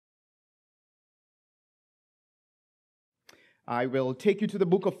I will take you to the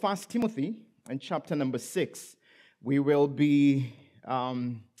book of 1 Timothy and chapter number 6. We will be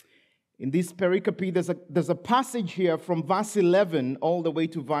in this pericope. There's a passage here from verse 11 all the way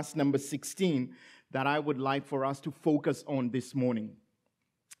to verse number 16 that I would like for us to focus on this morning.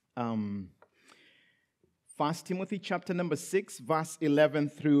 1 Timothy chapter number 6, verse 11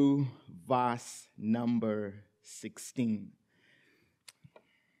 through verse number 16.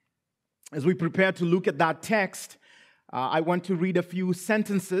 As we prepare to look at that text, I want to read a few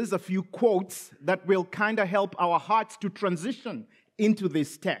sentences, a few quotes that will kind of help our hearts to transition into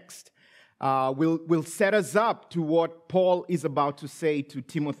this text. Will set us up to what Paul is about to say to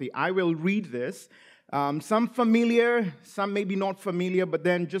Timothy. I will read this. Some familiar, some maybe not familiar, but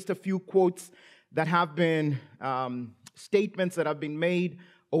then just a few quotes that have been statements that have been made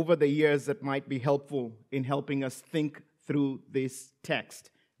over the years that might be helpful in helping us think through this text,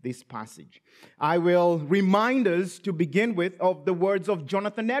 this passage. I will remind us to begin with of the words of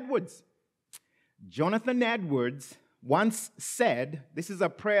Jonathan Edwards. Jonathan Edwards once said, this is a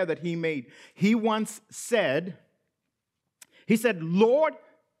prayer that he made. He once said, Lord,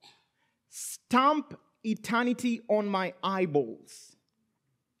 stamp eternity on my eyeballs.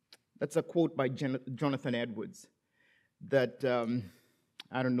 That's a quote by Jonathan Edwards. That,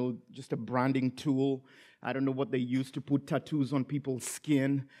 I don't know, just a branding tool. I don't know what they use to put tattoos on people's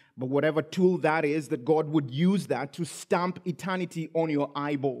skin, but whatever tool that is, that God would use that to stamp eternity on your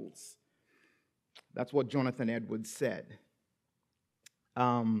eyeballs. That's what Jonathan Edwards said.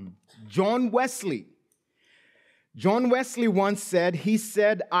 John Wesley once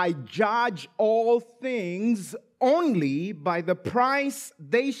said, I judge all things only by the price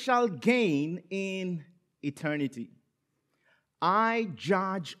they shall gain in eternity. I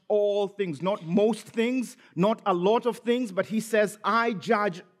judge all things, not most things, not a lot of things, but he says, I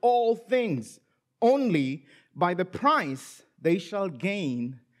judge all things only by the price they shall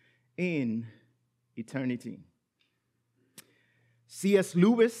gain in eternity. C.S.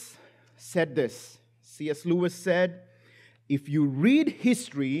 Lewis said this. C.S. Lewis said, if you read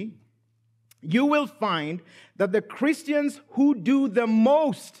history, you will find that the Christians who do the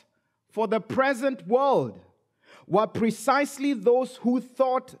most for the present world were precisely those who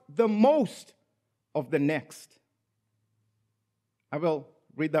thought the most of the next. I will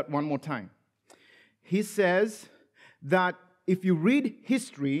read that one more time. He says that if you read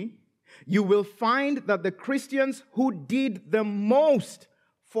history, you will find that the Christians who did the most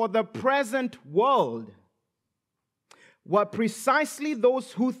for the present world were precisely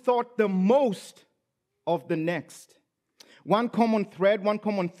those who thought the most of the next. One common thread, one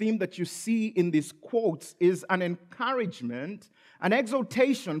common theme that you see in these quotes is an encouragement, an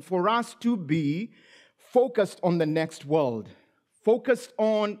exhortation for us to be focused on the next world, focused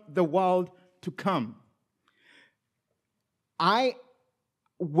on the world to come. I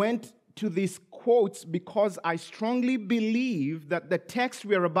went to these quotes because I strongly believe that the text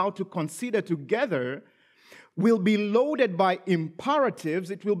we are about to consider together will be loaded by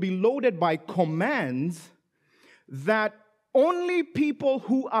imperatives, it will be loaded by commands that only people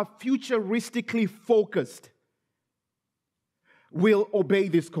who are futuristically focused will obey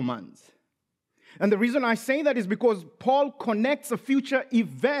these commands. And the reason I say that is because Paul connects a future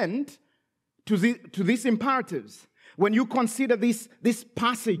event to these imperatives. When you consider this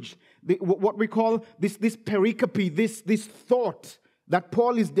passage, what we call this pericope, this thought that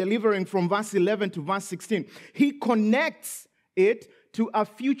Paul is delivering from verse 11 to verse 16, he connects it to a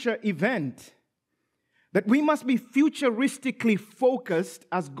future event. That we must be futuristically focused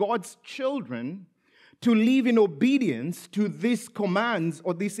as God's children to live in obedience to these commands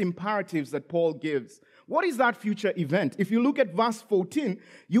or these imperatives that Paul gives. What is that future event? If you look at verse 14,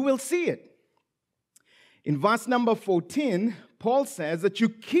 you will see it. In verse number 14, Paul says that you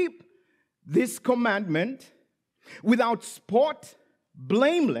keep this commandment without spot,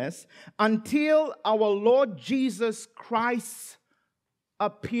 blameless, until our Lord Jesus Christ's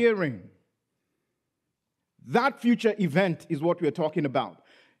appearing. That future event is what we're talking about.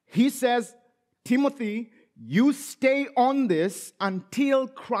 He says, Timothy, you stay on this until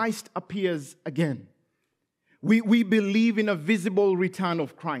Christ appears again. We believe in a visible return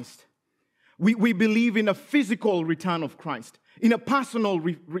of Christ. We believe in a physical return of Christ, in a personal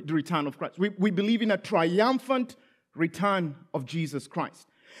return of Christ. We believe in a triumphant return of Jesus Christ.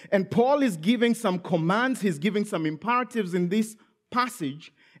 And Paul is giving some commands, he's giving some imperatives in this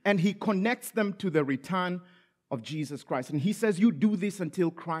passage, and he connects them to the return of Jesus Christ. And he says, you do this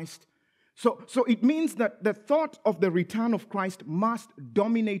until Christ. So it means that the thought of the return of Christ must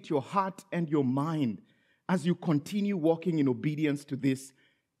dominate your heart and your mind as you continue walking in obedience to these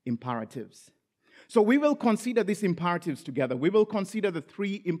imperatives. So we will consider these imperatives together. We will consider the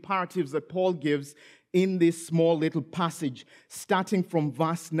three imperatives that Paul gives in this small little passage, starting from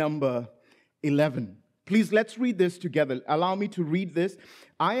verse number 11. Please, let's read this together. Allow me to read this.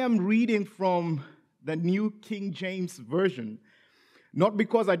 I am reading from the New King James Version, not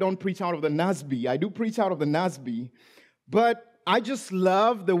because I don't preach out of the NASB. I do preach out of the NASB, but I just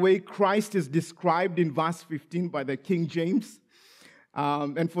love the way Christ is described in verse 15 by the King James.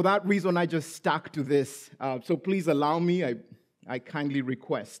 And for that reason, I just stuck to this. So please allow me, I kindly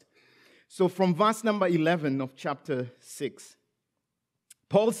request. So from verse number 11 of chapter 6,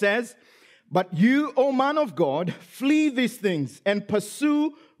 Paul says, "But you, O man of God, flee these things and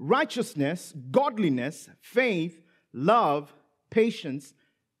pursue righteousness, godliness, faith, love, patience,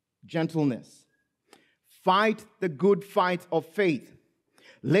 gentleness. Fight the good fight of faith.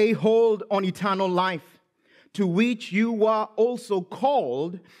 Lay hold on eternal life, to which you were also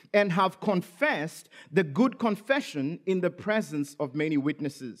called and have confessed the good confession in the presence of many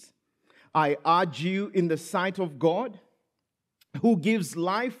witnesses. I urge you in the sight of God, who gives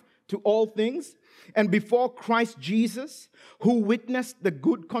life to all things, and before Christ Jesus, who witnessed the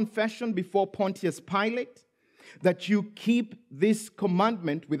good confession before Pontius Pilate, that you keep this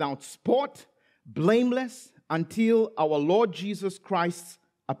commandment without spot, blameless, until our Lord Jesus Christ's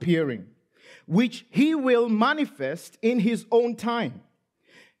appearing, which he will manifest in his own time.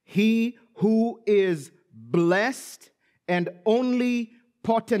 He who is blessed and only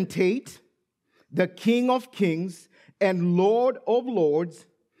potentate, the King of kings and Lord of lords,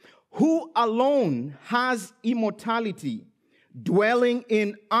 who alone has immortality, dwelling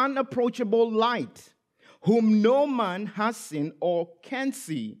in unapproachable light, whom no man has seen or can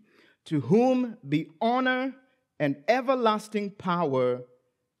see, to whom be honor and everlasting power.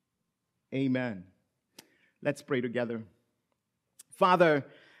 Amen." Let's pray together. Father,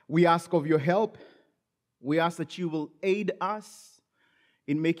 we ask of your help. We ask that you will aid us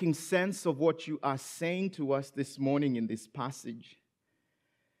in making sense of what you are saying to us this morning in this passage.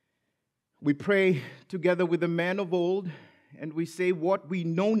 We pray together with the man of old, and we say, what we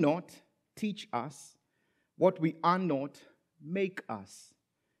know not, teach us. What we are not, make us.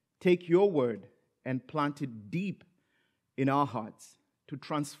 Take your word and plant it deep in our hearts to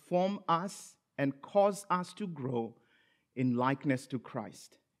transform us and cause us to grow in likeness to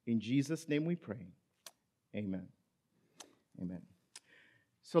Christ. In Jesus' name we pray. Amen. Amen.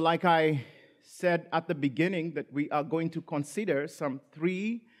 So like I said at the beginning, that we are going to consider some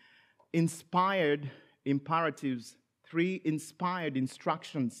three inspired imperatives, three inspired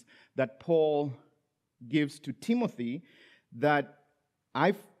instructions that Paul gives to Timothy that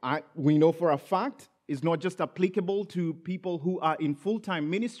we know for a fact is not just applicable to people who are in full-time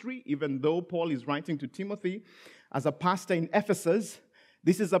ministry, even though Paul is writing to Timothy as a pastor in Ephesus.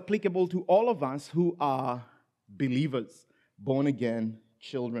 This is applicable to all of us who are believers, born-again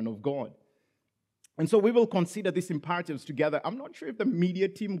children of God. And so we will consider these imperatives together. I'm not sure if the media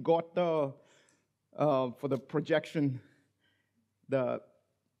team got the, for the projection,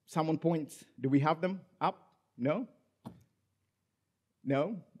 someone points. Do we have them up? No?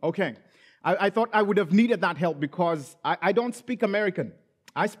 No? Okay. I thought I would have needed that help because I don't speak American.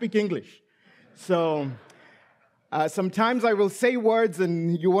 I speak English. So sometimes I will say words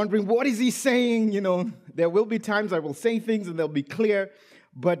and you're wondering, what is he saying? You know, there will be times I will say things and they'll be clear.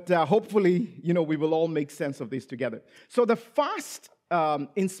 But hopefully, you know, we will all make sense of this together. So the first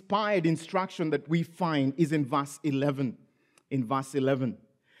inspired instruction that we find is in verse 11. In verse 11,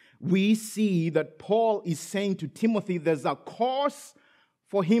 we see that Paul is saying to Timothy, there's a course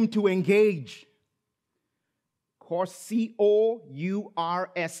for him to engage. Course, C-O-U-R-S-E.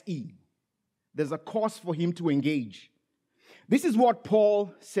 There's a course for him to engage. This is what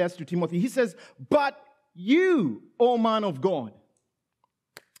Paul says to Timothy. He says, "But you, O man of God."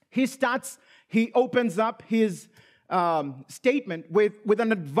 He opens up his statement with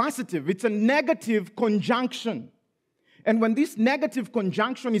an adversative. It's a negative conjunction. And when this negative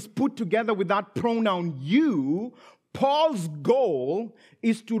conjunction is put together with that pronoun you, Paul's goal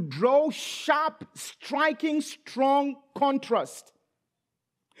is to draw sharp, striking, strong contrast.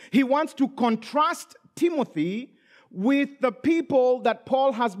 He wants to contrast Timothy with the people that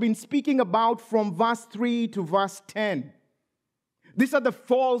Paul has been speaking about from verse 3 to verse 10. These are the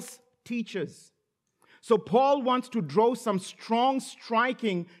false teachers. So Paul wants to draw some strong,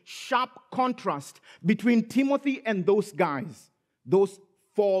 striking, sharp contrast between Timothy and those guys, those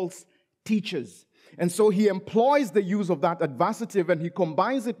false teachers. And so he employs the use of that adversative and he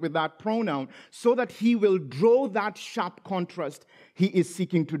combines it with that pronoun so that he will draw that sharp contrast he is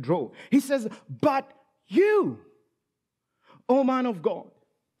seeking to draw. He says, "But you, O man of God."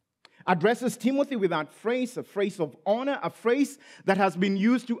 addresses Timothy with that phrase, a phrase of honor, a phrase that has been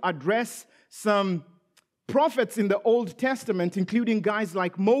used to address some prophets in the Old Testament, including guys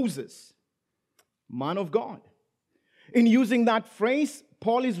like Moses, man of God. In using that phrase,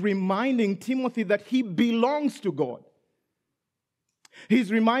 Paul is reminding Timothy that he belongs to God.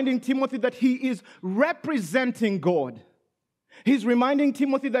 He's reminding Timothy that he is representing God. He's reminding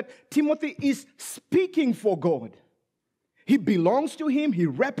Timothy that Timothy is speaking for God. He belongs to him, he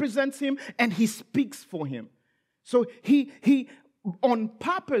represents him, and he speaks for him. So he on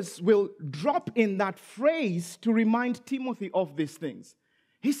purpose will drop in that phrase to remind Timothy of these things.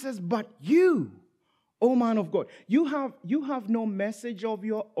 He says, but you, O man of God, you have no message of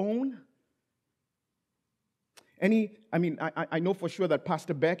your own. I know for sure that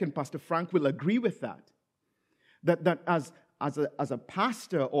Pastor Beck and Pastor Frank will agree with that. That as a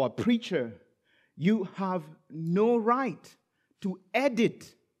pastor or a preacher, you have no right to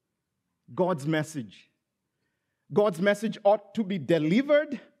edit God's message. God's message ought to be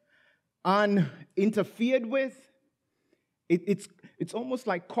delivered uninterfered with. It's almost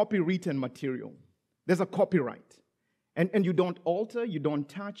like copywritten material. There's a copyright. And you don't alter, you don't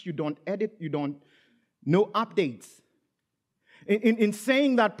touch, you don't edit, no updates. In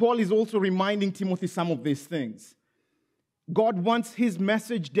saying that, Paul is also reminding Timothy some of these things. God wants his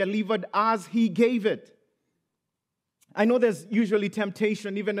message delivered as he gave it. I know there's usually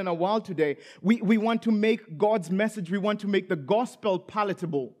temptation, even in our world today. We want to make God's message, we want to make the gospel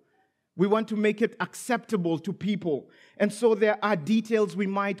palatable. We want to make it acceptable to people. And so there are details we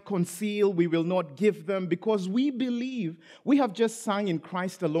might conceal, we will not give them, because we believe, we have just sung In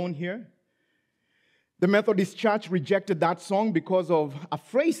Christ Alone here. The Methodist Church rejected that song because of a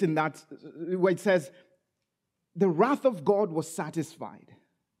phrase in that where it says, the wrath of God was satisfied.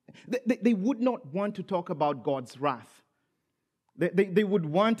 They would not want to talk about God's wrath. They would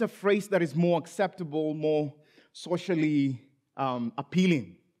want a phrase that is more acceptable, more socially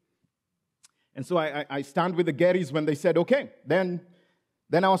appealing. And so I stand with the Garys when they said, okay, then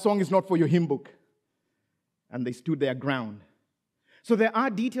our song is not for your hymn book. And they stood their ground. So there are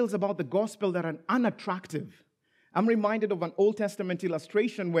details about the gospel that are unattractive. I'm reminded of an Old Testament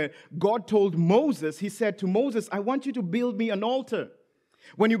illustration where God told Moses, he said to Moses, I want you to build me an altar.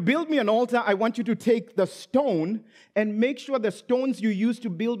 When you build me an altar, I want you to take the stone and make sure the stones you use to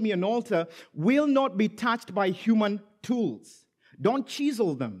build me an altar will not be touched by human tools. Don't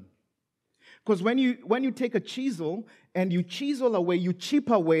chisel them. Because when you take a chisel and you chisel away, you chip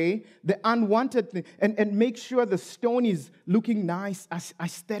away the unwanted thing and make sure the stone is looking nice,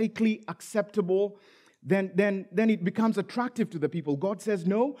 aesthetically acceptable, then it becomes attractive to the people. God says,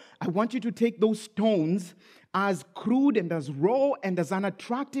 no, I want you to take those stones as crude and as raw and as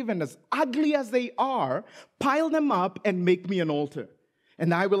unattractive and as ugly as they are, pile them up and make me an altar.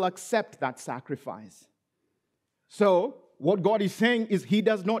 And I will accept that sacrifice. So, what God is saying is he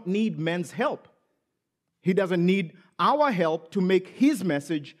does not need men's help. He doesn't need our help to make his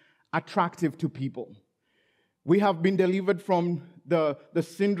message attractive to people. We have been delivered from the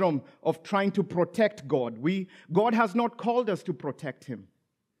syndrome of trying to protect God. God has not called us to protect him.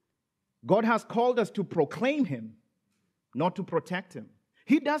 God has called us to proclaim him, not to protect him.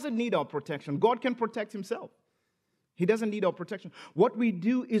 He doesn't need our protection. God can protect himself. He doesn't need our protection. What we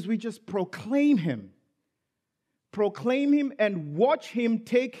do is we just proclaim him. Proclaim him and watch him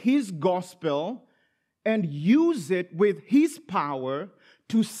take his gospel and use it with his power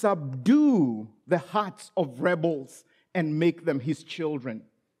to subdue the hearts of rebels and make them his children.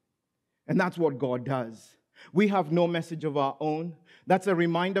 And that's what God does. We have no message of our own. That's a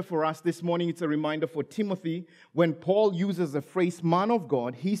reminder for us this morning. It's a reminder for Timothy. When Paul uses the phrase man of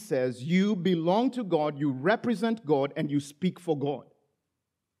God, he says, you belong to God, you represent God, and you speak for God,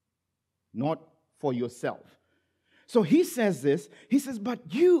 not for yourself. So he says this, he says, but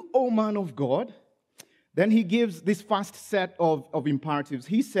you, O man of God, then he gives this first set of imperatives.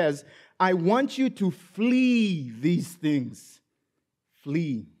 He says, I want you to flee these things.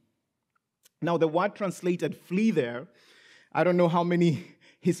 Flee. Now, the word translated flee there, I don't know how many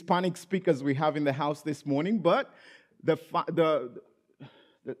Hispanic speakers we have in the house this morning, but there's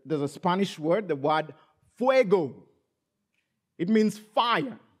a Spanish word, the word fuego. It means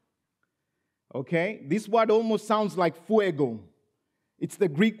fire. Okay? This word almost sounds like fuego. It's the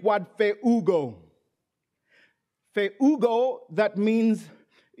Greek word feugo. Feugo, that means,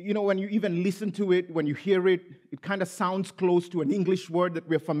 when you even listen to it, when you hear it, it kind of sounds close to an English word that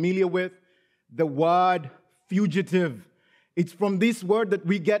we're familiar with, the word fugitive. It's from this word that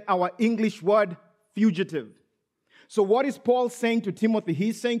we get our English word fugitive. So what is Paul saying to Timothy?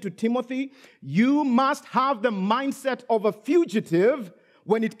 He's saying to Timothy, you must have the mindset of a fugitive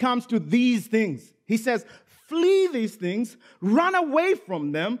when it comes to these things. He says, flee these things, run away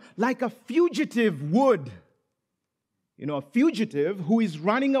from them like a fugitive would. You know, a fugitive who is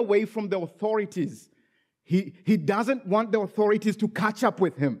running away from the authorities. He doesn't want the authorities to catch up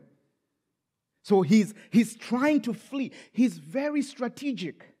with him. So he's trying to flee. He's very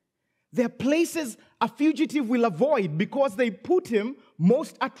strategic. There are places a fugitive will avoid because they put him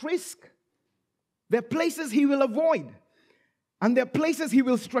most at risk. There are places he will avoid. And there are places he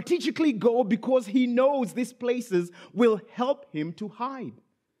will strategically go because he knows these places will help him to hide.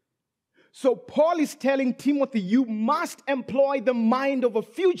 So Paul is telling Timothy, you must employ the mind of a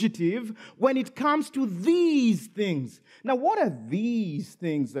fugitive when it comes to these things. Now, what are these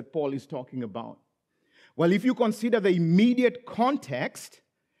things that Paul is talking about? Well, if you consider the immediate context,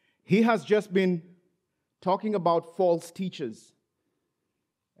 he has just been talking about false teachers.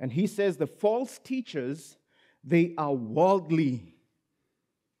 And he says the false teachers, they are worldly.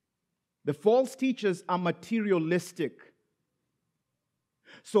 The false teachers are materialistic.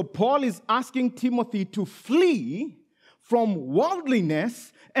 So Paul is asking Timothy to flee from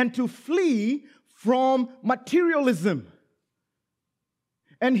worldliness and to flee from materialism.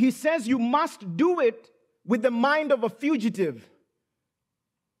 And he says you must do it with the mind of a fugitive.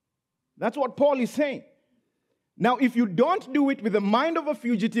 That's what Paul is saying. Now, if you don't do it with the mind of a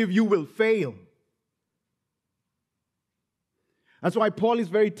fugitive, you will fail. That's why Paul is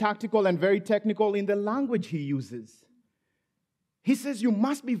very tactical and very technical in the language he uses. He says you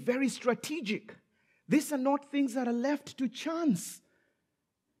must be very strategic. These are not things that are left to chance.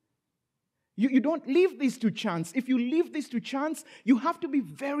 You don't leave this to chance. If you leave this to chance, you have to be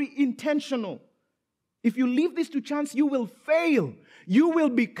very intentional. If you leave this to chance, you will fail. You will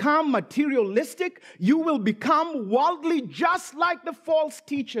become materialistic. You will become worldly, just like the false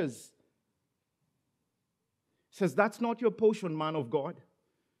teachers. He says, that's not your portion, man of God.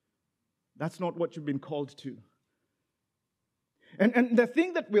 That's not what you've been called to. And the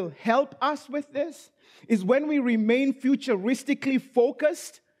thing that will help us with this is when we remain futuristically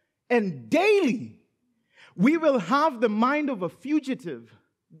focused and daily, we will have the mind of a fugitive.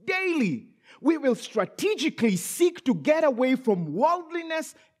 Daily, we will strategically seek to get away from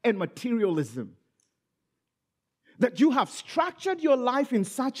worldliness and materialism. That you have structured your life in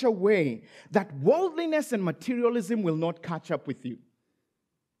such a way that worldliness and materialism will not catch up with you.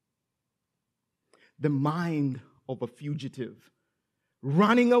 The mind of a fugitive.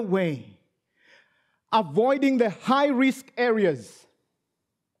 Running away. Avoiding the high-risk areas.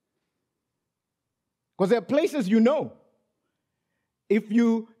 Because there are places you know. If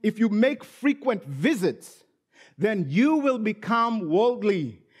you make frequent visits, then you will become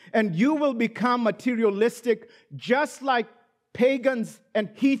worldly and you will become materialistic, just like pagans and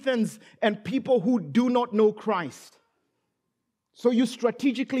heathens and people who do not know Christ. So you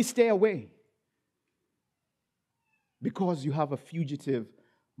strategically stay away because you have a fugitive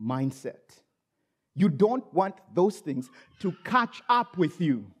mindset. You don't want those things to catch up with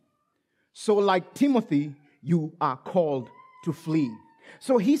you. So like Timothy, you are called to flee.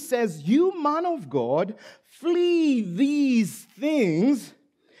 So he says, you man of God, flee these things.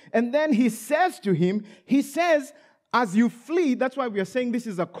 And then he says to him, as you flee, that's why we are saying this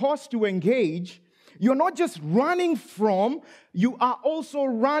is a course to engage. You're not just running from, you are also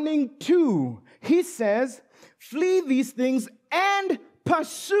running to. He says, flee these things and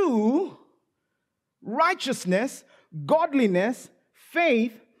pursue righteousness, godliness,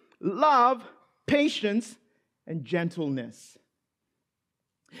 faith, love, patience, and gentleness.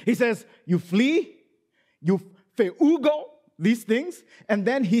 He says, you flee, you feugo, these things, and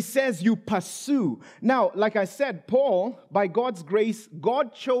then he says you pursue. Now, like I said, Paul, by God's grace,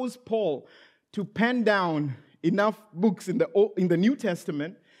 God chose Paul to pen down enough books in the New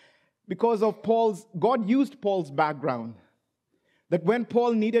Testament because of God used Paul's background. That when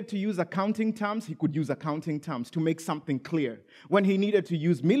Paul needed to use accounting terms, he could use accounting terms to make something clear. When he needed to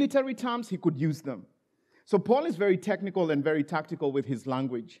use military terms, he could use them. So Paul is very technical and very tactical with his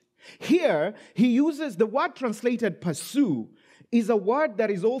language. Here, he uses the word translated pursue is a word that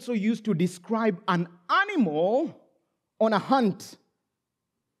is also used to describe an animal on a hunt.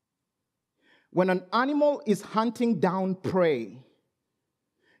 When an animal is hunting down prey,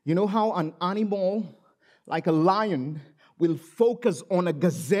 you know how an animal, like a lion, will focus on a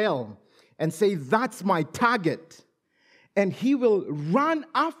gazelle and say, that's my target. And he will run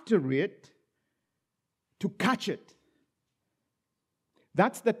after it to catch it.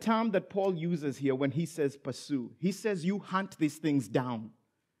 That's the term that Paul uses here when he says pursue. He says you hunt these things down.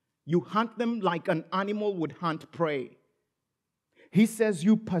 You hunt them like an animal would hunt prey. He says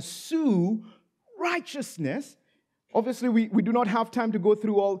you pursue righteousness. Obviously, we do not have time to go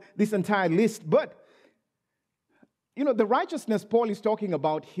through all this entire list, but the righteousness Paul is talking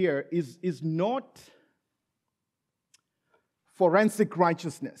about here is not forensic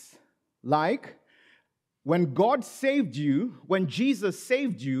righteousness. Like when God saved you, when Jesus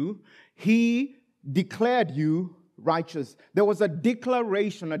saved you, he declared you righteous. There was a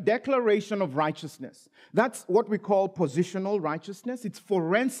declaration of righteousness. That's what we call positional righteousness. It's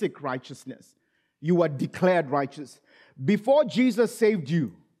forensic righteousness. You are declared righteous. Before Jesus saved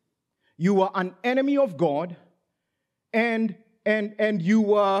you, you were an enemy of God, and you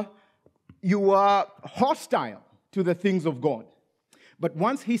were hostile to the things of God. But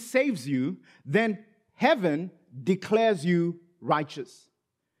once he saves you, then heaven declares you righteous.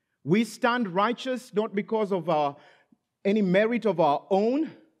 We stand righteous not because of any merit of our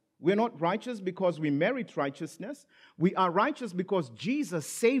own. We're not righteous because we merit righteousness. We are righteous because Jesus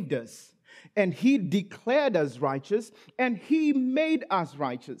saved us, and he declared us righteous, and he made us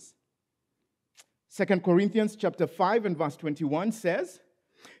righteous. 2 Corinthians chapter 5 and verse 21 says,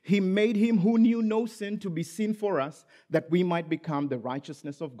 he made him who knew no sin to be sin for us, that we might become the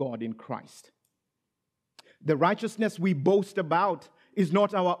righteousness of God in Christ. The righteousness we boast about is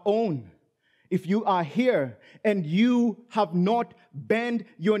not our own. If you are here and you have not bent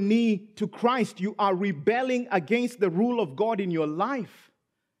your knee to Christ, you are rebelling against the rule of God in your life.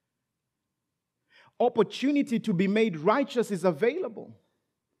 Opportunity to be made righteous is available.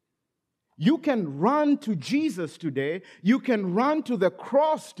 You can run to Jesus today, you can run to the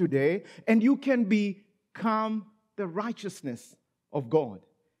cross today, and you can become the righteousness of God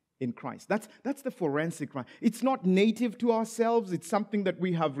in Christ. That's the forensic right. It's not native to ourselves, it's something that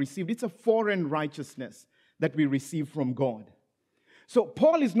we have received. It's a foreign righteousness that we receive from God. So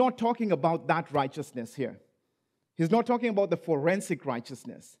Paul is not talking about that righteousness here. He's not talking about the forensic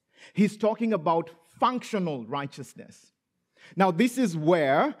righteousness. He's talking about functional righteousness. Now, this is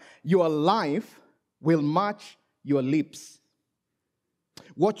where your life will match your lips.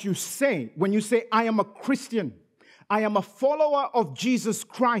 What you say, when you say, I am a Christian, I am a follower of Jesus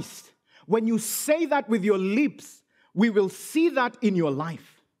Christ, when you say that with your lips, we will see that in your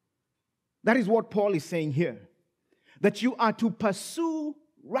life. That is what Paul is saying here. That you are to pursue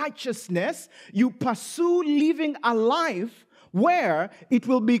righteousness, you pursue living a life where it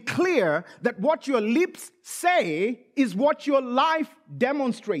will be clear that what your lips say is what your life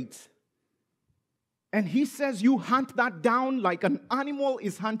demonstrates. And he says you hunt that down like an animal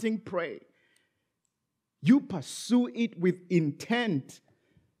is hunting prey. You pursue it with intent.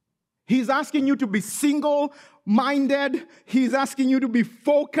 He's asking you to be single-minded. He's asking you to be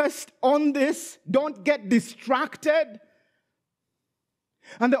focused on this. Don't get distracted.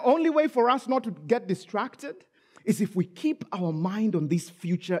 And the only way for us not to get distracted is if we keep our mind on this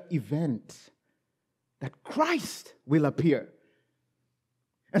future event, that Christ will appear.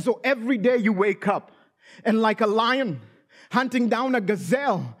 And so every day you wake up, and like a lion hunting down a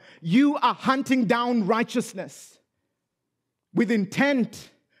gazelle, you are hunting down righteousness with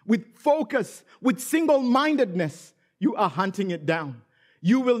intent, with focus, with single-mindedness. You are hunting it down.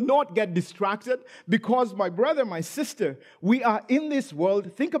 You will not get distracted because, my brother, my sister, we are in this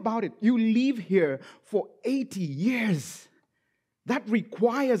world. Think about it. You live here for 80 years. That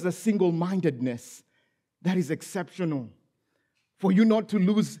requires a single-mindedness that is exceptional for you not to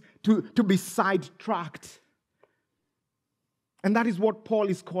lose, to be sidetracked. And that is what Paul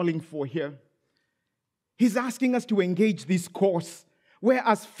is calling for here. He's asking us to engage this course. Where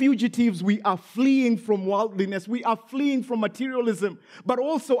as fugitives, we are fleeing from worldliness, we are fleeing from materialism, but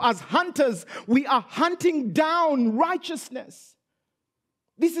also as hunters, we are hunting down righteousness.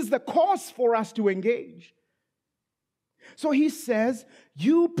 This is the course for us to engage. So he says,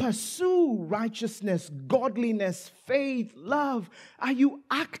 you pursue righteousness, godliness, faith, love. Are you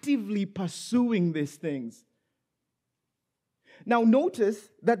actively pursuing these things? Now notice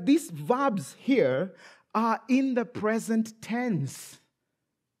that these verbs here are in the present tense.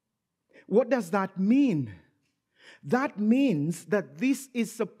 What does that mean? That means that this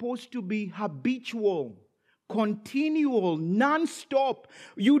is supposed to be habitual, continual, non-stop.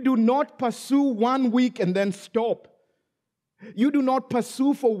 You do not pursue 1 week and then stop. You do not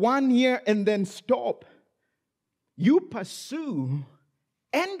pursue for 1 year and then stop. You pursue,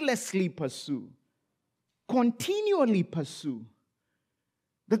 endlessly pursue, continually pursue.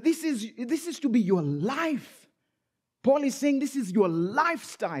 That this is to be your life. Paul is saying this is your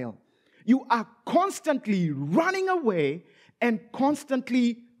lifestyle. You are constantly running away and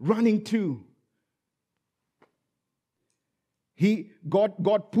constantly running to.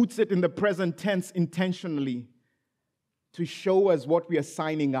 God puts it in the present tense intentionally to show us what we are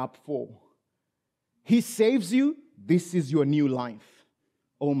signing up for. He saves you, This is your new life,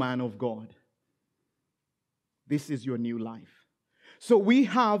 O man of God. This is your new life. So we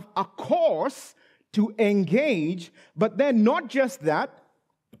have a course to engage, but then not just that.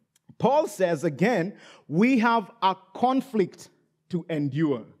 Paul says again, we have a conflict to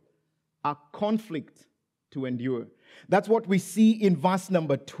endure. A conflict to endure. That's what we see in verse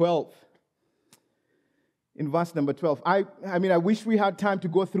number 12. In verse number 12. I wish we had time to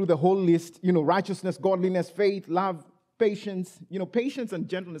go through the whole list. Righteousness, godliness, faith, love, patience. Patience and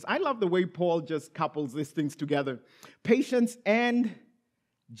gentleness. I love the way Paul just couples these things together. Patience and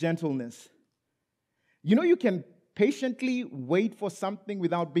gentleness. You can patiently wait for something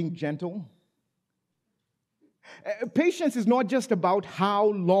without being gentle. Patience is not just about how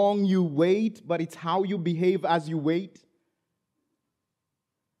long you wait, but it's how you behave as you wait.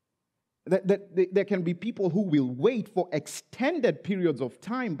 There can be people who will wait for extended periods of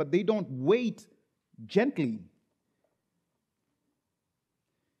time, but they don't wait gently.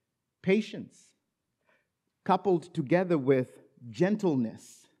 Patience, coupled together with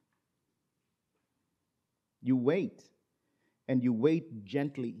gentleness. You wait, and you wait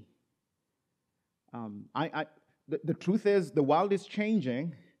gently. The truth is, the world is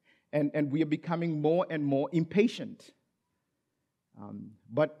changing, and we are becoming more and more impatient.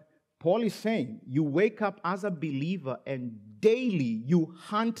 But Paul is saying, you wake up as a believer, and daily you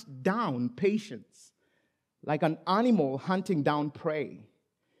hunt down patience, like an animal hunting down prey.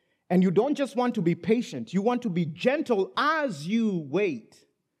 And you don't just want to be patient, you want to be gentle as you wait.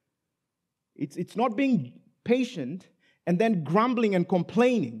 It's not being patient and then grumbling and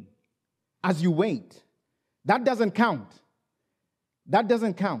complaining as you wait. That doesn't count. That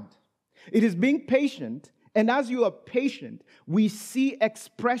doesn't count. It is being patient, and as you are patient, we see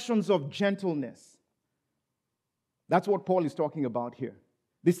expressions of gentleness. That's what Paul is talking about here.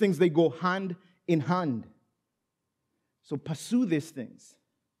 These things, they go hand in hand. So pursue these things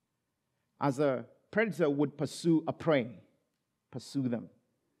as a predator would pursue a prey. Pursue them.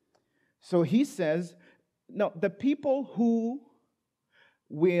 So he says, no, the people who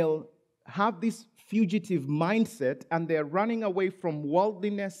will have this fugitive mindset and they're running away from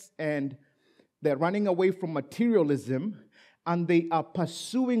worldliness and they're running away from materialism and they are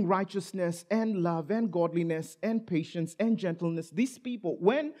pursuing righteousness and love and godliness and patience and gentleness. These people,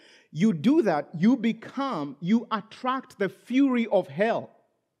 when you do that, you attract the fury of hell.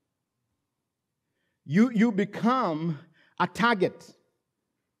 You become a target.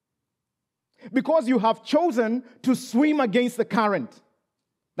 Because you have chosen to swim against the current.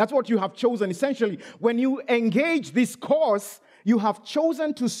 That's what you have chosen, essentially. When you engage this course, you have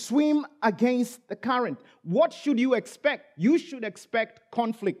chosen to swim against the current. What should you expect? You should expect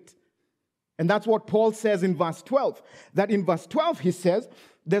conflict. And that's what Paul says in verse 12. That in verse 12, he says,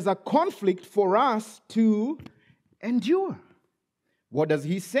 there's a conflict for us to endure. What does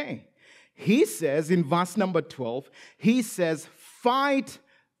he say? He says in verse number 12, he says, fight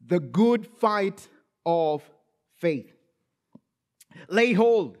the good fight of faith. Lay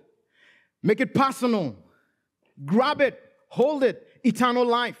hold. Make it personal. Grab it. Hold it. Eternal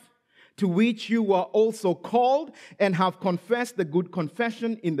life, to which you were also called and have confessed the good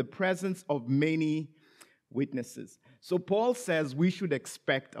confession in the presence of many witnesses. So Paul says we should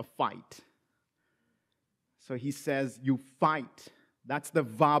expect a fight. So he says you fight. That's the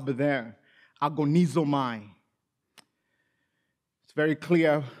verb there. Agonizomai. It's very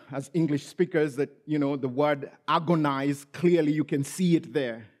clear as English speakers that, the word agonize, clearly you can see it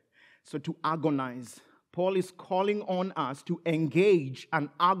there. So to agonize. Paul is calling on us to engage an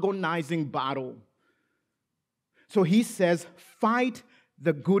agonizing battle. So he says, fight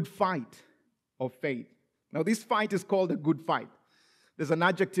the good fight of faith. Now this fight is called a good fight. There's an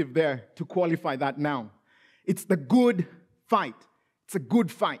adjective there to qualify that now. It's the good fight. It's a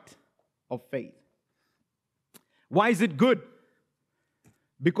good fight of faith. Why is it good?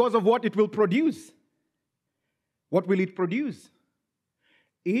 Because of what it will produce. What will it produce?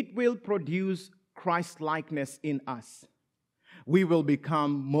 It will produce Christ-likeness in us. We will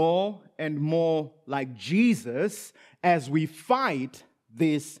become more and more like Jesus as we fight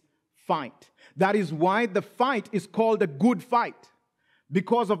this fight. That is why the fight is called a good fight,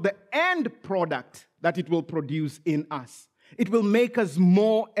 because of the end product that it will produce in us. It will make us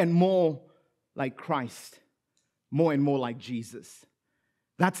more and more like Christ, more and more like Jesus.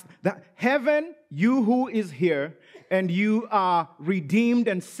 That's that. Heaven, you who is here, and you are redeemed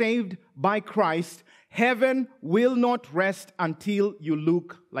and saved by Christ, heaven will not rest until you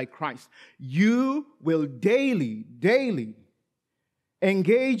look like Christ. You will daily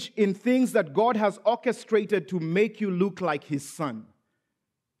engage in things that God has orchestrated to make you look like His Son.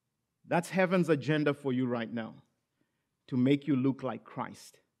 That's heaven's agenda for you right now. to make you look like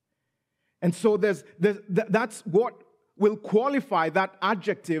Christ. And so that's what will qualify that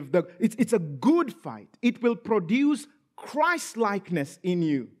adjective. It's a good fight. It will produce Christ-likeness in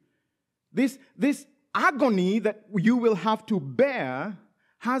you. This agony that you will have to bear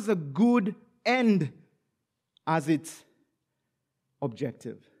has a good end as its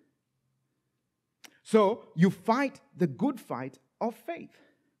objective. So you fight the good fight of faith.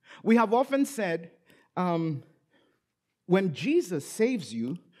 We have often said, when Jesus saves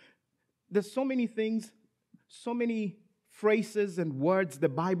you, there's so many things, so many phrases and words the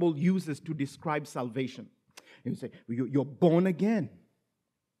Bible uses to describe salvation. You say, you're born again.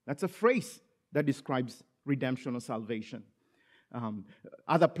 That's a phrase that describes redemption or salvation.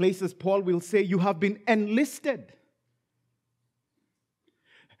 Other places, Paul will say, you have been enlisted.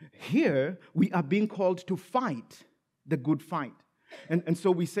 Here, we are being called to fight the good fight. And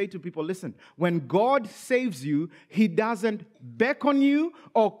so we say to people, listen, when God saves you, He doesn't beckon you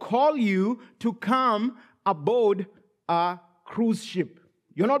or call you to come aboard a cruise ship.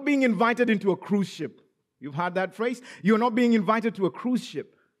 You're not being invited into a cruise ship. You've heard that phrase? You're not being invited to a cruise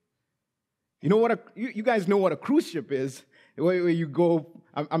ship. You know what? You guys know what a cruise ship is. Where you go,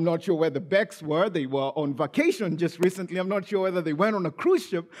 I'm not sure where the Becks were. They were on vacation just recently. I'm not sure whether they went on a cruise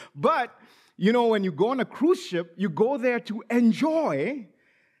ship. But, you know, when you go on a cruise ship, you go there to enjoy.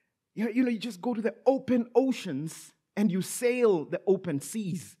 You just go to the open oceans and you sail the open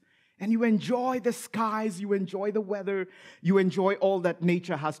seas. And you enjoy the skies, you enjoy the weather, you enjoy all that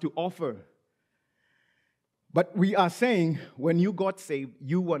nature has to offer. But we are saying, when you got saved,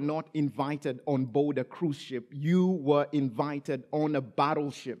 you were not invited on board a cruise ship. You were invited on a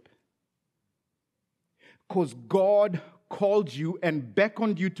battleship. Because God called you and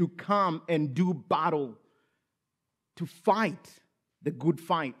beckoned you to come and do battle, to fight the good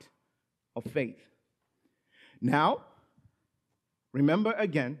fight of faith. Now, remember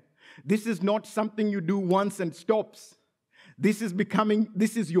again, this is not something you do once and stops. This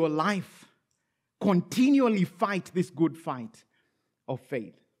is your life. Continually fight this good fight of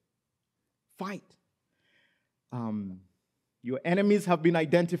faith. Fight. Your enemies have been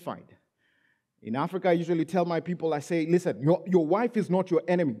identified. In Africa, I usually tell my people, I say, listen, your wife is not your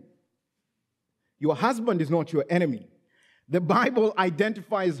enemy. Your husband is not your enemy. The Bible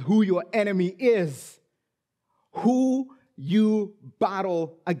identifies who your enemy is, who you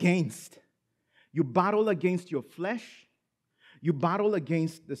battle against. You battle against your flesh. You battle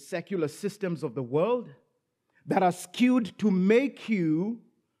against the secular systems of the world that are skewed to make you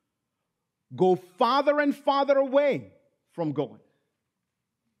go farther and farther away from God.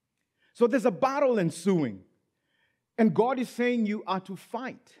 So there's a battle ensuing. And God is saying you are to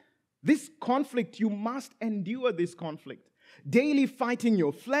fight. This conflict, you must endure this conflict. Daily fighting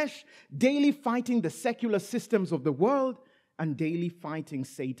your flesh, daily fighting the secular systems of the world, and daily fighting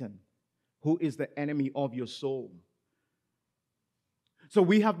Satan, who is the enemy of your soul. So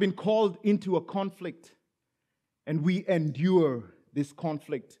we have been called into a conflict, and we endure this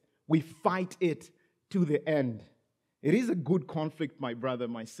conflict. We fight it to the end. It is a good conflict, my brother,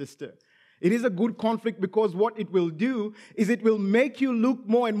 my sister. It is a good conflict because what it will do is it will make you look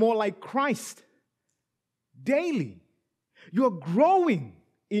more and more like Christ daily. You're growing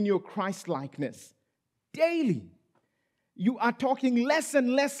in your Christ-likeness daily. You are talking less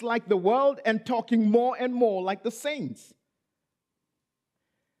and less like the world and talking more and more like the saints.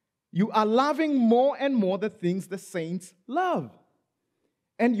 You are loving more and more the things the saints love.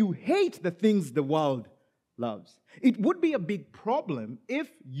 And you hate the things the world loves. It would be a big problem if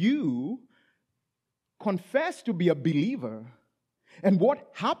you confess to be a believer, and what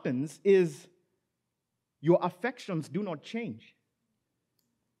happens is your affections do not change.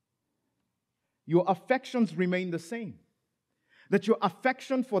 Your affections remain the same. That your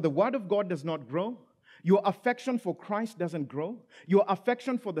affection for the Word of God does not grow. Your affection for Christ doesn't grow. Your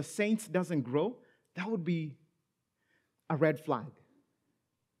affection for the saints doesn't grow. That would be a red flag.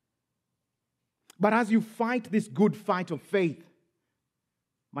 But as you fight this good fight of faith,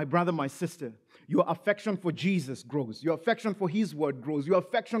 my brother, my sister, your affection for Jesus grows. Your affection for His Word grows. Your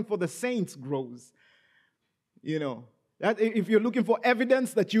affection for the saints grows. You know, that if you're looking for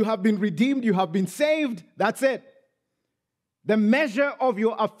evidence that you have been redeemed, you have been saved, that's it. The measure of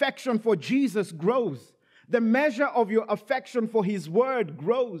your affection for Jesus grows. The measure of your affection for His Word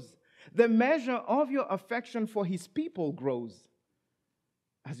grows. The measure of your affection for His people grows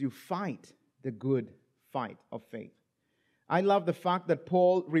as you fight the good fight of faith. I love the fact that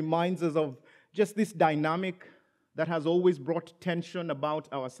Paul reminds us of just this dynamic that has always brought tension about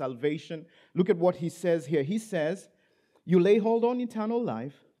our salvation. Look at what he says here. He says, "You lay hold on eternal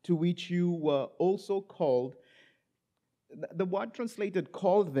life, to which you were also called The word translated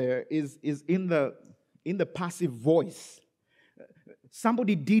called there is in the passive voice.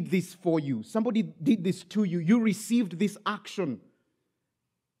 Somebody did this for you. Somebody did this to you. You received this action.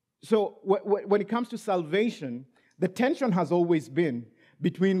 So when it comes to salvation, the tension has always been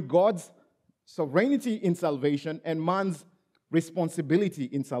between God's sovereignty in salvation and man's responsibility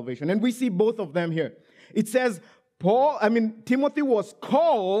in salvation. And we see both of them here. It says, Timothy was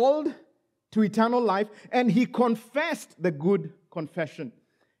called to eternal life, and he confessed the good confession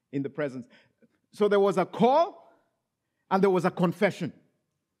in the presence. So there was a call, and there was a confession.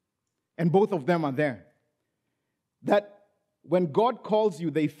 And both of them are there. That when God calls you,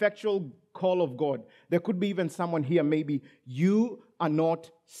 the effectual call of God, there could be even someone here, maybe, you are not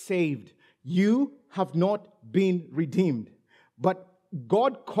saved. You have not been redeemed. But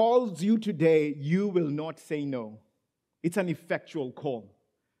God calls you today, you will not say no. It's an effectual call.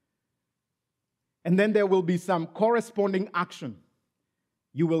 And then there will be some corresponding action.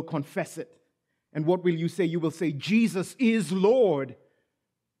 You will confess it. And what will you say? You will say, Jesus is Lord.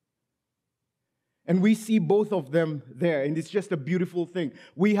 And we see both of them there. And it's just a beautiful thing.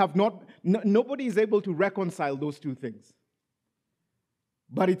 Nobody is able to reconcile those two things.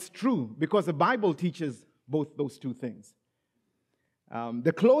 But it's true because the Bible teaches both those two things.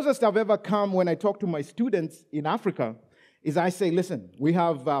 The closest I've ever come when I talk to my students in Africa is I say, listen, we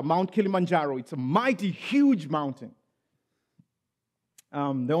have Mount Kilimanjaro. It's a mighty, huge mountain.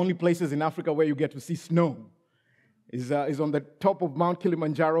 The only places in Africa where you get to see snow is on the top of Mount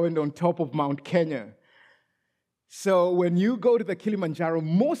Kilimanjaro and on top of Mount Kenya. So when you go to the Kilimanjaro,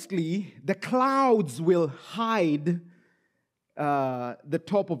 mostly the clouds will hide the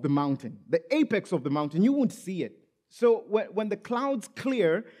top of the mountain, the apex of the mountain. You won't see it. So when the clouds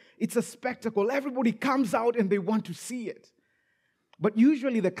clear, it's a spectacle. Everybody comes out and they want to see it. But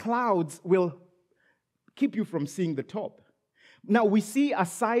usually the clouds will keep you from seeing the top. Now we see a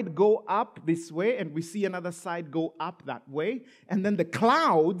side go up this way and we see another side go up that way. And then the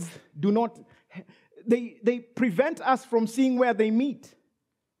clouds they prevent us from seeing where they meet.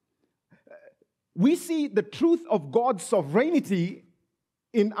 We see the truth of God's sovereignty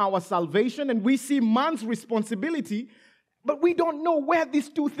in our salvation, and we see man's responsibility, but we don't know where these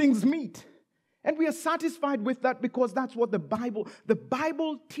two things meet. And we are satisfied with that because that's what the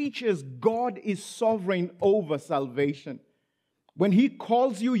Bible teaches. God is sovereign over salvation. When He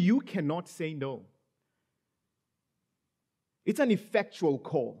calls you, you cannot say no. It's an effectual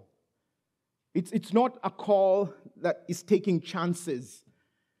call. It's not a call that is taking chances.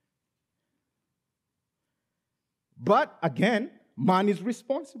 But again, man is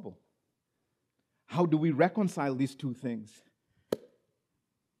responsible. How do we reconcile these two things?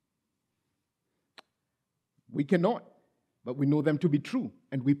 We cannot, but we know them to be true,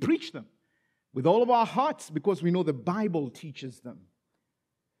 and we preach them with all of our hearts because we know the Bible teaches them.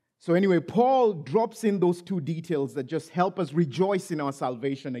 So anyway, Paul drops in those two details that just help us rejoice in our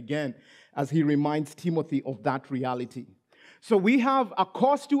salvation again as he reminds Timothy of that reality. So we have a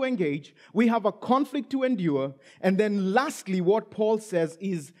cause to engage, we have a conflict to endure, and then lastly, what Paul says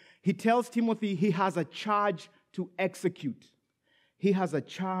is he tells Timothy he has a charge to execute. He has a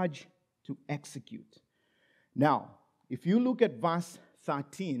charge to execute. Now, if you look at verse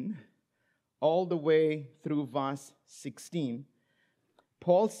 13 all the way through verse 16,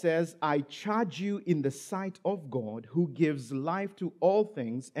 Paul says, I charge you in the sight of God, who gives life to all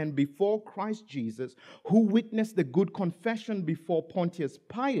things, and before Christ Jesus, who witnessed the good confession before Pontius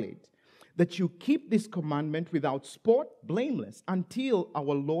Pilate, that you keep this commandment without spot, blameless, until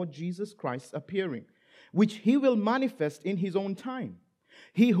our Lord Jesus Christ's appearing, which He will manifest in His own time.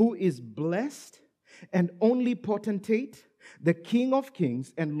 He who is blessed and only potentate, the King of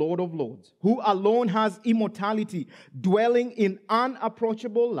kings and Lord of lords, who alone has immortality, dwelling in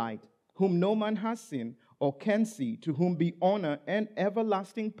unapproachable light, whom no man has seen or can see, to whom be honor and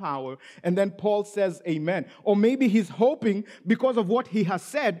everlasting power. And then Paul says, amen. Or maybe he's hoping, because of what he has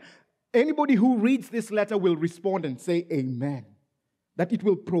said, anybody who reads this letter will respond and say, amen. That it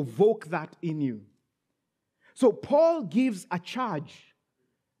will provoke that in you. So Paul gives a charge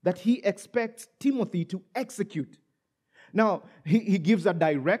that he expects Timothy to execute. Now, he gives a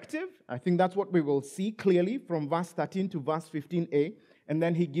directive. I think that's what we will see clearly from verse 13 to verse 15a. And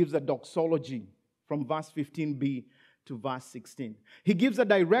then he gives a doxology from verse 15b to verse 16. He gives a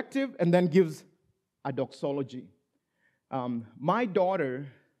directive and then gives a doxology. My daughter,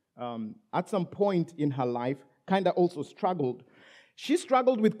 at some point in her life, kind of also struggled. She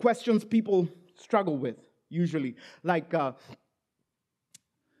struggled with questions people struggle with, usually. Like,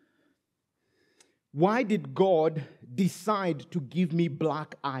 why did God decide to give me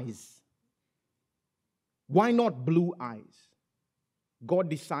black eyes? Why not blue eyes? God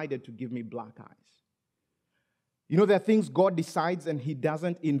decided to give me black eyes. You know, there are things God decides and He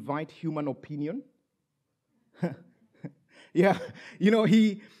doesn't invite human opinion. Yeah, you know,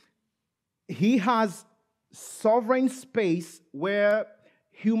 He has sovereign space where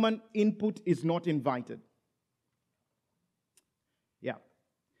human input is not invited. Yeah.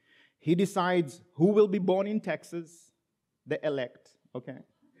 He decides who will be born in Texas, the elect, okay?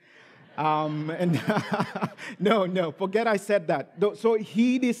 And no, forget I said that. So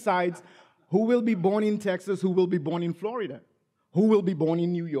He decides who will be born in Texas, who will be born in Florida, who will be born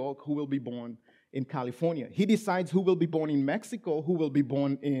in New York, who will be born in California. He decides who will be born in Mexico, who will be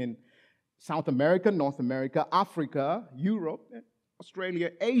born in South America, North America, Africa, Europe,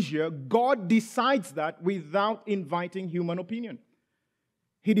 Australia, Asia. God decides that without inviting human opinion.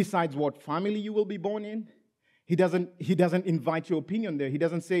 He decides what family you will be born in. He doesn't invite your opinion there. He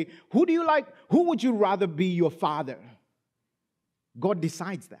doesn't say, who do you like? Who would you rather be your father? God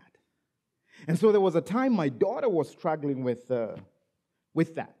decides that. And so there was a time my daughter was struggling with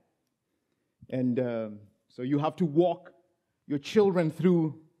that. And so you have to walk your children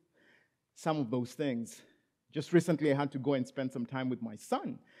through some of those things. Just recently I had to go and spend some time with my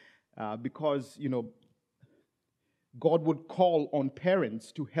son because, you know, God would call on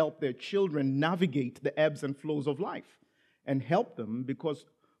parents to help their children navigate the ebbs and flows of life and help them because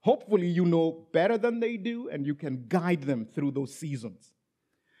hopefully you know better than they do and you can guide them through those seasons.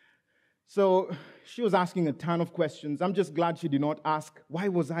 So she was asking a ton of questions. I'm just glad she did not ask, why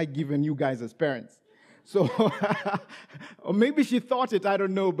was I given you guys as parents? So, or maybe she thought it, I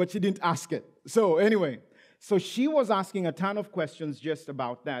don't know, but she didn't ask it. So anyway, so she was asking a ton of questions just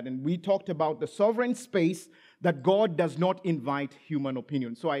about that. And we talked about the sovereign space that God does not invite human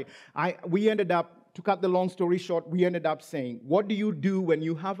opinion. So we ended up, to cut the long story short, we ended up saying, what do you do when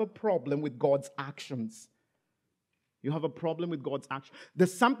you have a problem with God's actions? You have a problem with God's action.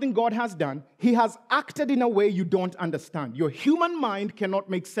 There's something God has done. He has acted in a way you don't understand. Your human mind cannot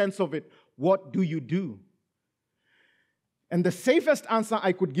make sense of it. What do you do? And the safest answer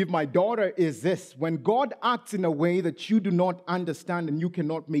I could give my daughter is this. When God acts in a way that you do not understand and you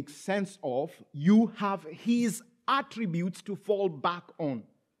cannot make sense of, you have His attributes to fall back on.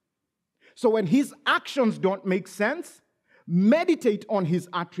 So when His actions don't make sense, meditate on His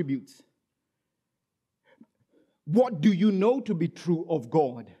attributes. What do you know to be true of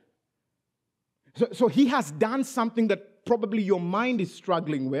God? So He has done something that probably your mind is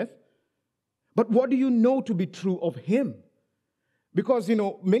struggling with. But what do you know to be true of Him? Because, you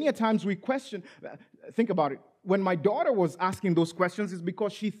know, many a times we question, think about it. When my daughter was asking those questions, it's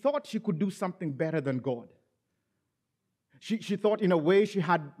because she thought she could do something better than God. She thought in a way she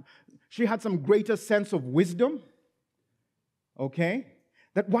had some greater sense of wisdom. Okay?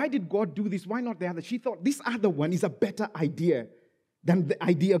 That why did God do this? Why not the other? She thought this other one is a better idea than the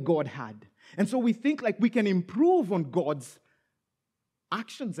idea God had. And so we think like we can improve on God's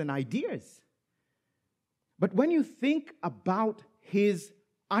actions and ideas. But when you think about His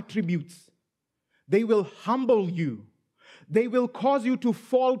attributes, they will humble you. They will cause you to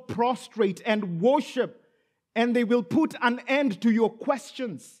fall prostrate and worship, and they will put an end to your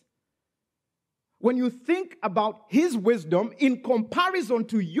questions. When you think about His wisdom in comparison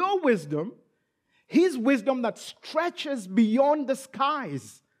to your wisdom, His wisdom that stretches beyond the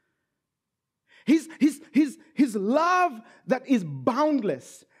skies, His love that is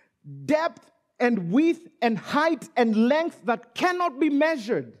boundless, depth and width and height and length that cannot be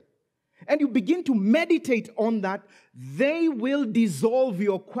measured, and you begin to meditate on that, they will dissolve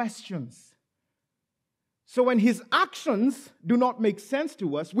your questions. So when His actions do not make sense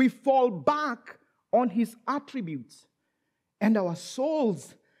to us, we fall back on His attributes, and our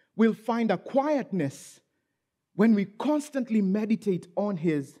souls will find a quietness when we constantly meditate on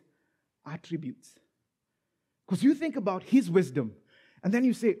His attributes. Because you think about His wisdom, and then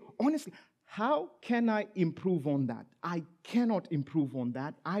you say, honestly, how can I improve on that? I cannot improve on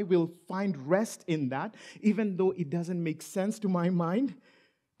that. I will find rest in that, even though it doesn't make sense to my mind.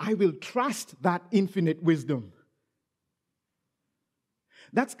 I will trust that infinite wisdom.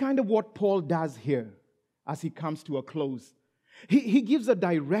 That's kind of what Paul does here as he comes to a close. He gives a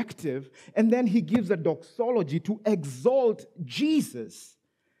directive, and then he gives a doxology to exalt Jesus.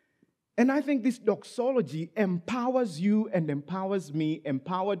 And I think this doxology empowers you and empowers me,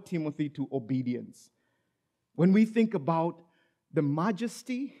 empowered Timothy to obedience. When we think about the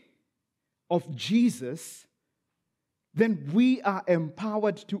majesty of Jesus, then we are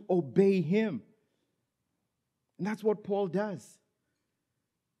empowered to obey Him. And that's what Paul does.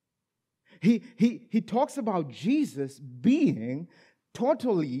 He talks about Jesus being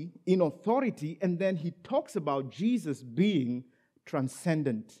totally in authority, and then he talks about Jesus being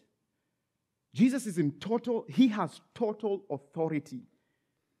transcendent. Jesus is he has total authority,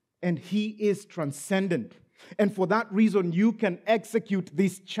 and he is transcendent. And for that reason, you can execute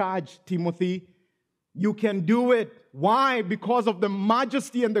this charge, Timothy. You can do it. Why? Because of the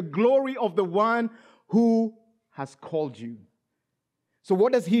majesty and the glory of the one who has called you. So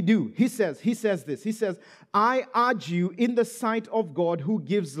what does he do? He says this. He says, I urge you in the sight of God who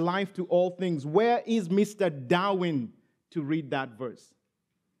gives life to all things. Where is Mr. Darwin to read that verse?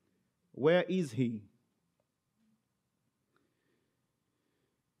 Where is he?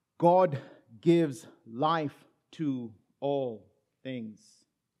 God gives life to all things.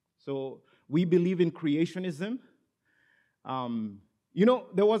 So we believe in creationism.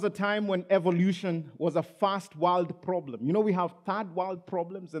 There was a time when evolution was a first world problem. We have third world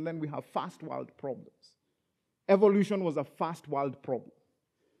problems, and then we have first world problems. Evolution was a first world problem.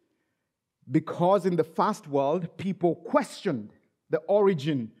 Because in the first world, people questioned the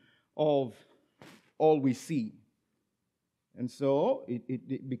origin of all we see. And so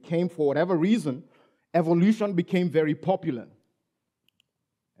it became, for whatever reason, evolution became very popular.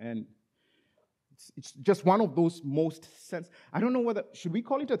 And it's just one of those most I don't know should we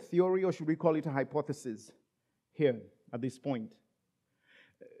call it a theory or should we call it a hypothesis here at this point?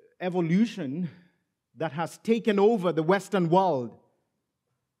 Evolution that has taken over the Western world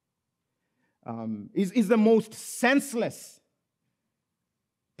is the most senseless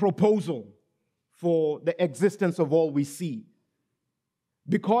proposal for the existence of all we see.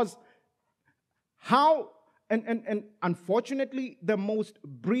 Because and unfortunately, the most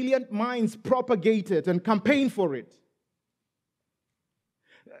brilliant minds propagate it and campaign for it.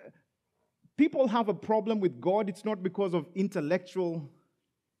 People have a problem with God. It's not because of intellectual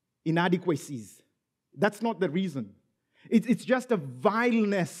inadequacies. That's not the reason. It's just a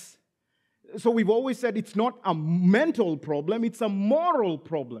vileness. So we've always said it's not a mental problem, it's a moral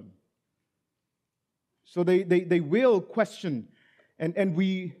problem. So they will question. And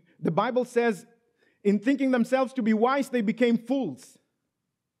the Bible says, in thinking themselves to be wise, they became fools.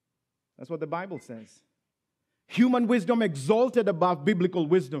 That's what the Bible says. Human wisdom exalted above biblical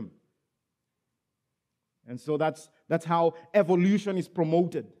wisdom. And so that's how evolution is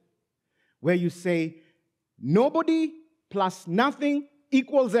promoted. Where you say, nobody plus nothing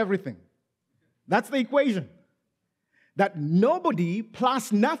equals everything. That's the equation. That nobody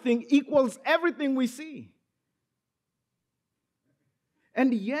plus nothing equals everything we see.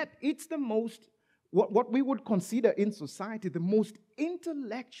 And yet, it's the most, what we would consider in society, the most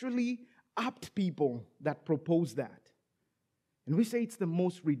intellectually apt people that propose that. And we say it's the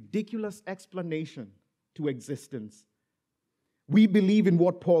most ridiculous explanation to existence. We believe in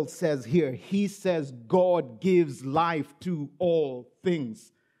what Paul says here. He says God gives life to all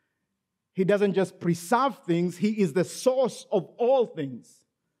things. He doesn't just preserve things, he is the source of all things.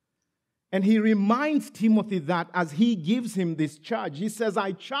 And he reminds Timothy that as he gives him this charge. He says,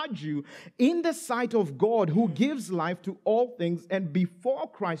 I charge you in the sight of God who gives life to all things and before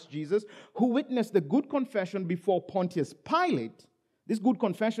Christ Jesus, who witnessed the good confession before Pontius Pilate. This good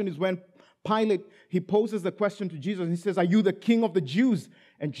confession is when Pilate, he poses the question to Jesus. And he says, are you the king of the Jews?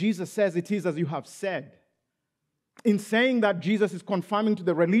 And Jesus says, it is as you have said. In saying that, Jesus is confirming to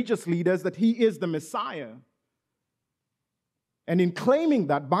the religious leaders that he is the Messiah. And in claiming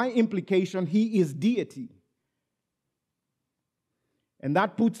that, by implication, he is deity. And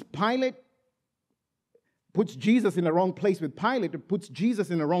that puts Jesus in the wrong place with Pilate. It puts Jesus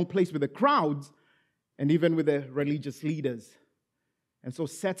in the wrong place with the crowds and even with the religious leaders. And so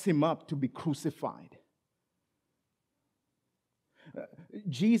sets him up to be crucified.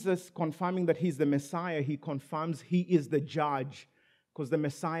 Jesus, confirming that he's the Messiah, he confirms he is the judge, because the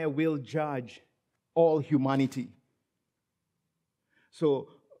Messiah will judge all humanity. So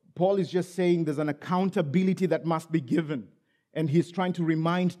Paul is just saying there's an accountability that must be given. And he's trying to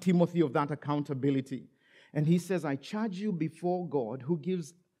remind Timothy of that accountability. And he says, I charge you before God who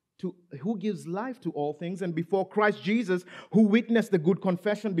gives life to all things, and before Christ Jesus, who witnessed the good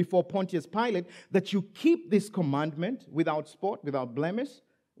confession before Pontius Pilate, that you keep this commandment without spot, without blemish,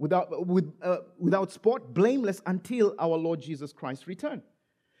 without spot, blameless, until our Lord Jesus Christ return.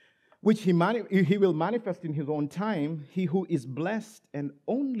 Which he will manifest in his own time, he who is blessed and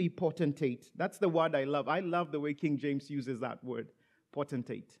only potentate. That's the word I love. I love the way King James uses that word,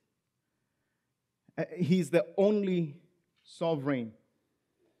 potentate. He's the only sovereign.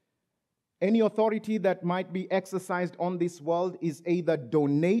 Any authority that might be exercised on this world is either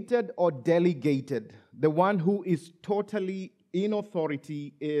donated or delegated. The one who is totally in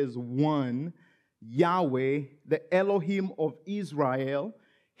authority is one, Yahweh, the Elohim of Israel,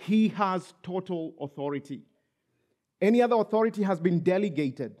 he has total authority. Any other authority has been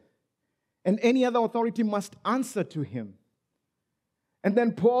delegated, and any other authority must answer to him. And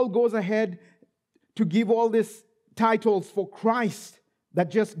then Paul goes ahead to give all these titles for Christ that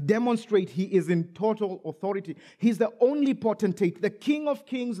just demonstrate he is in total authority. He's the only potentate, the King of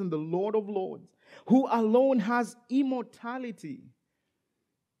kings and the Lord of lords, who alone has immortality.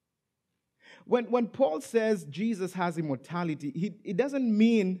 When Paul says Jesus has immortality, it doesn't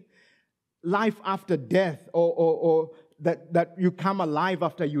mean life after death or that you come alive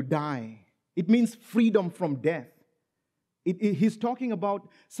after you die. It means freedom from death. He's talking about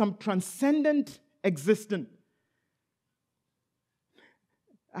some transcendent existence.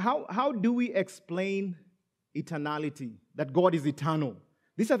 How do we explain eternality, that God is eternal?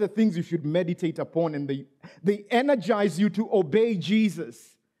 These are the things you should meditate upon, and they energize you to obey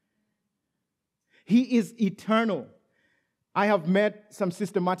Jesus. He is eternal. I have met some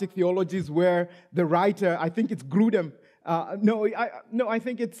systematic theologies where the writer, I think it's Grudem, I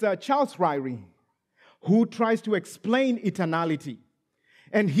think it's Charles Ryrie, who tries to explain eternality.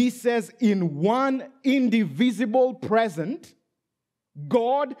 And he says, in one indivisible present,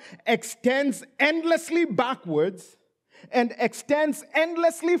 God extends endlessly backwards and extends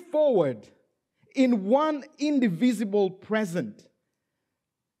endlessly forward in one indivisible present.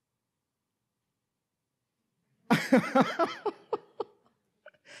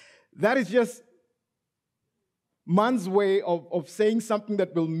 That is just man's way of saying something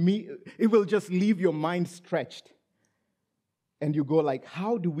that will just leave your mind stretched. And you go like,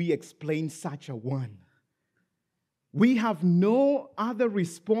 how do we explain such a one? We have no other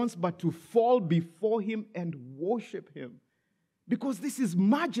response but to fall before him and worship him. Because this is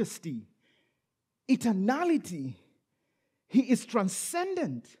majesty, eternality. He is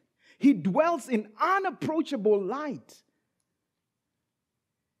transcendent. He dwells in unapproachable light.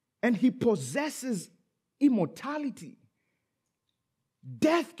 And he possesses immortality.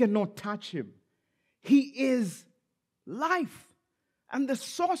 Death cannot touch him. He is life and the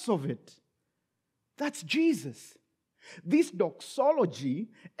source of it. That's Jesus. This doxology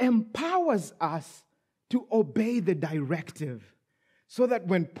empowers us to obey the directive. So that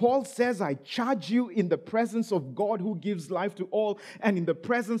when Paul says, I charge you in the presence of God who gives life to all, and in the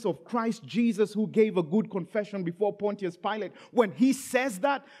presence of Christ Jesus who gave a good confession before Pontius Pilate, when he says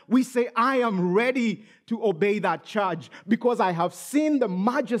that, we say, I am ready to obey that charge because I have seen the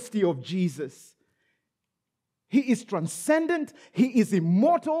majesty of Jesus. He is transcendent, he is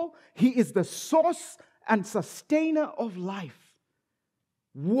immortal, he is the source and sustainer of life.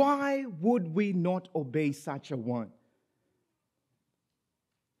 Why would we not obey such a one?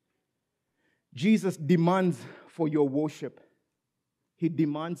 Jesus demands for your worship. He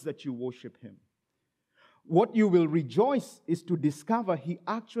demands that you worship him. What you will rejoice is to discover he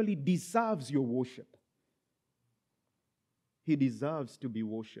actually deserves your worship. He deserves to be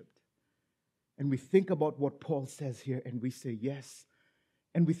worshipped. And we think about what Paul says here and we say yes.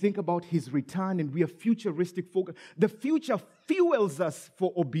 And we think about his return and we are futuristic focused. The future fuels us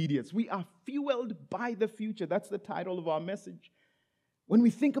for obedience. We are fueled by the future. That's the title of our message. When we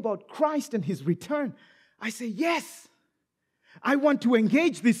think about Christ and his return, I say, yes, I want to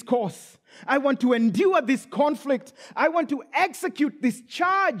engage this cause. I want to endure this conflict. I want to execute this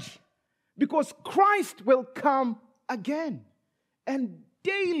charge because Christ will come again. And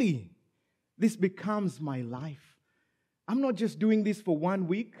daily, this becomes my life. I'm not just doing this for 1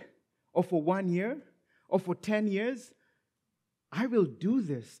 week or for 1 year or for 10 years. I will do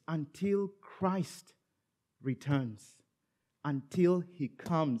this until Christ returns. Until he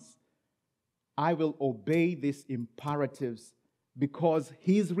comes, I will obey these imperatives because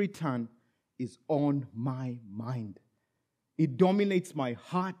his return is on my mind. It dominates my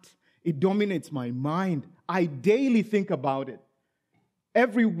heart. It dominates my mind. I daily think about it.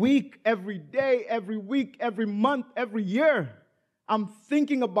 Every week, every day, every week, every month, every year, I'm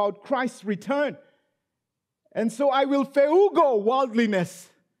thinking about Christ's return. And so I will feugo worldliness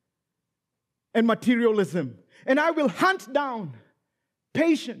and materialism. And I will hunt down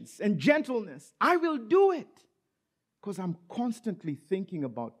patience and gentleness. I will do it because I'm constantly thinking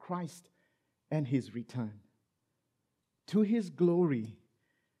about Christ and his return. To his glory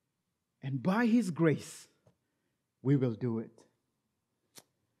and by his grace, we will do it.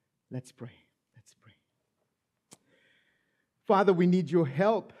 Let's pray. Let's pray. Father, we need your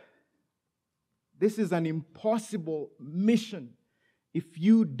help. This is an impossible mission if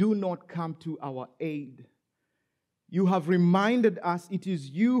you do not come to our aid. You have reminded us it is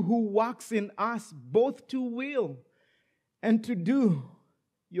you who works in us both to will and to do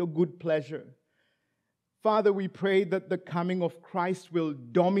your good pleasure. Father, we pray that the coming of Christ will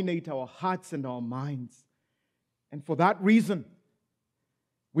dominate our hearts and our minds. And for that reason,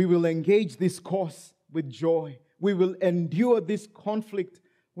 we will engage this course with joy. We will endure this conflict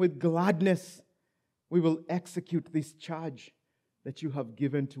with gladness. We will execute this charge that you have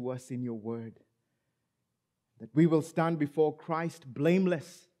given to us in your word. That we will stand before Christ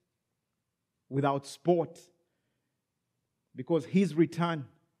blameless, without spot, because his return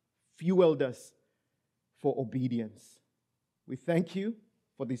fueled us for obedience. We thank you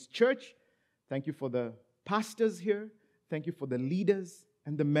for this church. Thank you for the pastors here. Thank you for the leaders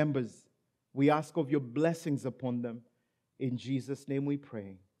and the members. We ask of your blessings upon them. In Jesus' name we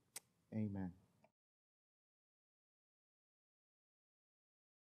pray. Amen.